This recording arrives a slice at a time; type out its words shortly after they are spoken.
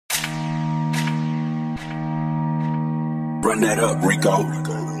Run that up, Rico.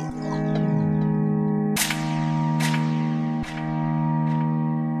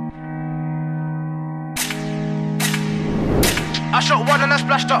 I shot one and I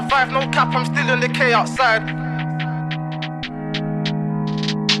splashed up 5, no cap, I'm still in the K outside.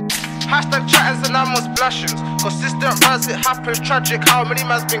 Hashtag chattings and I'm on splashings. Consistent rise, it happens, tragic how many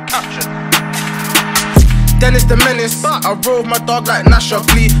man's been captured. Dennis the Menace, I roll my dog like Nash or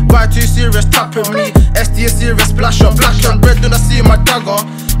Glee. Why too serious, tapping me? SD a serious splasher, black and red when I see my dagger.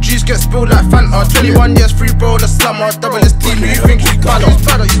 Juice get spilled like Fanta, 21 years free bro, the slummer. Double his team, you think he's bad?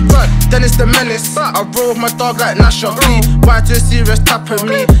 He's bad. Dennis the Menace, I roll my dog like Nash or Glee. Why too serious, tapping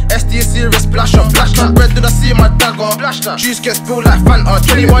me? SD a serious splasher, black and red when I see my dagger. Juice get spilled like Fanta,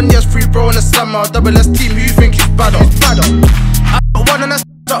 21 years free bro, in the slummer. Double his team, you think he's bad? I got one and I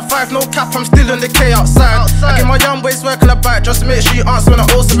up 5, no cap, I'm still in the K outside. I get my young ways working a bike just to make sure you answer when I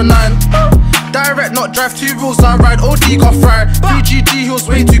 079. Direct, not drive, 2 rules, I ride, OD got fried. PGG, he was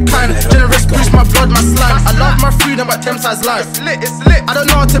way too kind. Generous boost, my blood, my slime. I love my freedom, but 10 size life. It's lit. I don't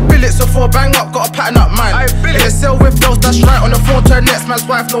know how to bill it, so for a bang up, gotta pattern up mine. They sell with those, that's right. On the phone to her next man's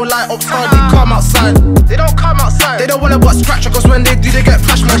wife, no light ups, hardly come outside. They don't come outside. They don't wanna but scratch, cause when they do, they get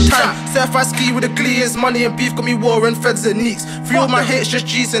flash more time. Certified ski with the glee is money and beef, got me war and feds and neeks. Free all my hits, just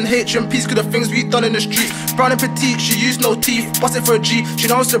G's and H and P's, cause the things we done in the street. Brown and petite, she used no teeth. Bust it for a G, she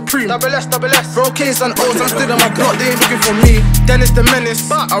knows supreme. Double S. Bro K's and O's, I'm still on my block, they ain't looking for me. Dennis the Menace,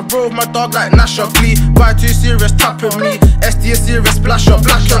 I roll my dog like Nash or Glee. Why too serious, tapping me? SD a serious splasher,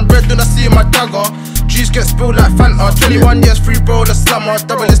 black and red when I see my dagger. Juice get spilled like Fanta, 21 years free bro, the slummer.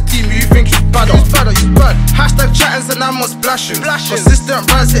 Double his team, you think he's bad? He's bad. Hashtag chattings and I'm on splashing.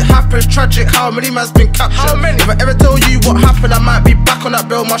 Consistent rise, it happens, tragic how many man's been captured. If I ever tell you what happened, I might be back on that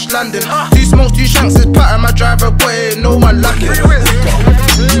Belmarsh landing. 2 smokes, 2 shanks, is pattern, my driver, boy, ain't no one lacking.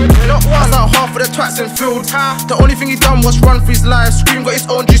 Not half of the twats in field. The only thing he done was run for his life. Scream got his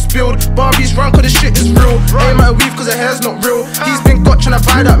own juice spilled. Barbies run cause the shit is real. Aim at a weave cause the hair's not real. He's been got trying to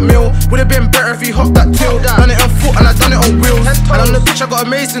buy that meal. Would've been better if he hopped that till. Done it on foot and I done it on wheels. And on the bitch I got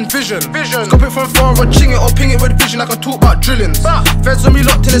amazing vision. Scope it from far or ching it or ping it with vision. I can talk about drillings. Feds on me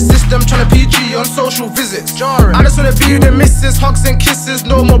locked in the system, trying to PG on social visits. I just wanna be with the missus, hugs and kisses,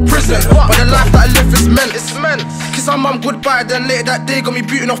 no more prison. But the life that I live is meant. Kiss our mum goodbye, then later that day got me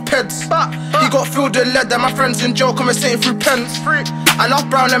beating off peds. He got filled with lead, and my friends in jail conversating through pens. I love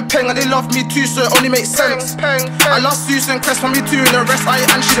Brown and Peng, and they love me too, so it only makes sense. I love Seuss and Crest, for me too, and the rest I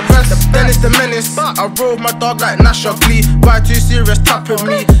ain't she the best. Dennis the Menace, I roll my dog like Nash or Glee. Why too serious, tapping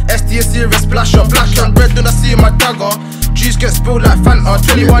me? SD a serious splasher, black and red when I see my dagger. Juice get spilled like Fanta,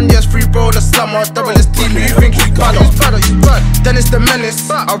 21 years free bro, the slummer. Double his team, you think he's bad? He's bad. Dennis the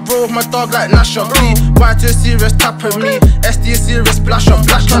Menace, I roll my dog like Nash or Glee. Why too serious, tapping me? SD a serious splasher,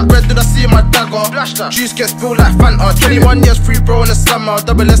 black and red when I see my dagger. Juice get spilled like Fanta, 21 years free bro in the summer.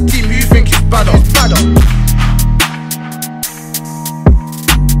 Double S team, you think he's bad?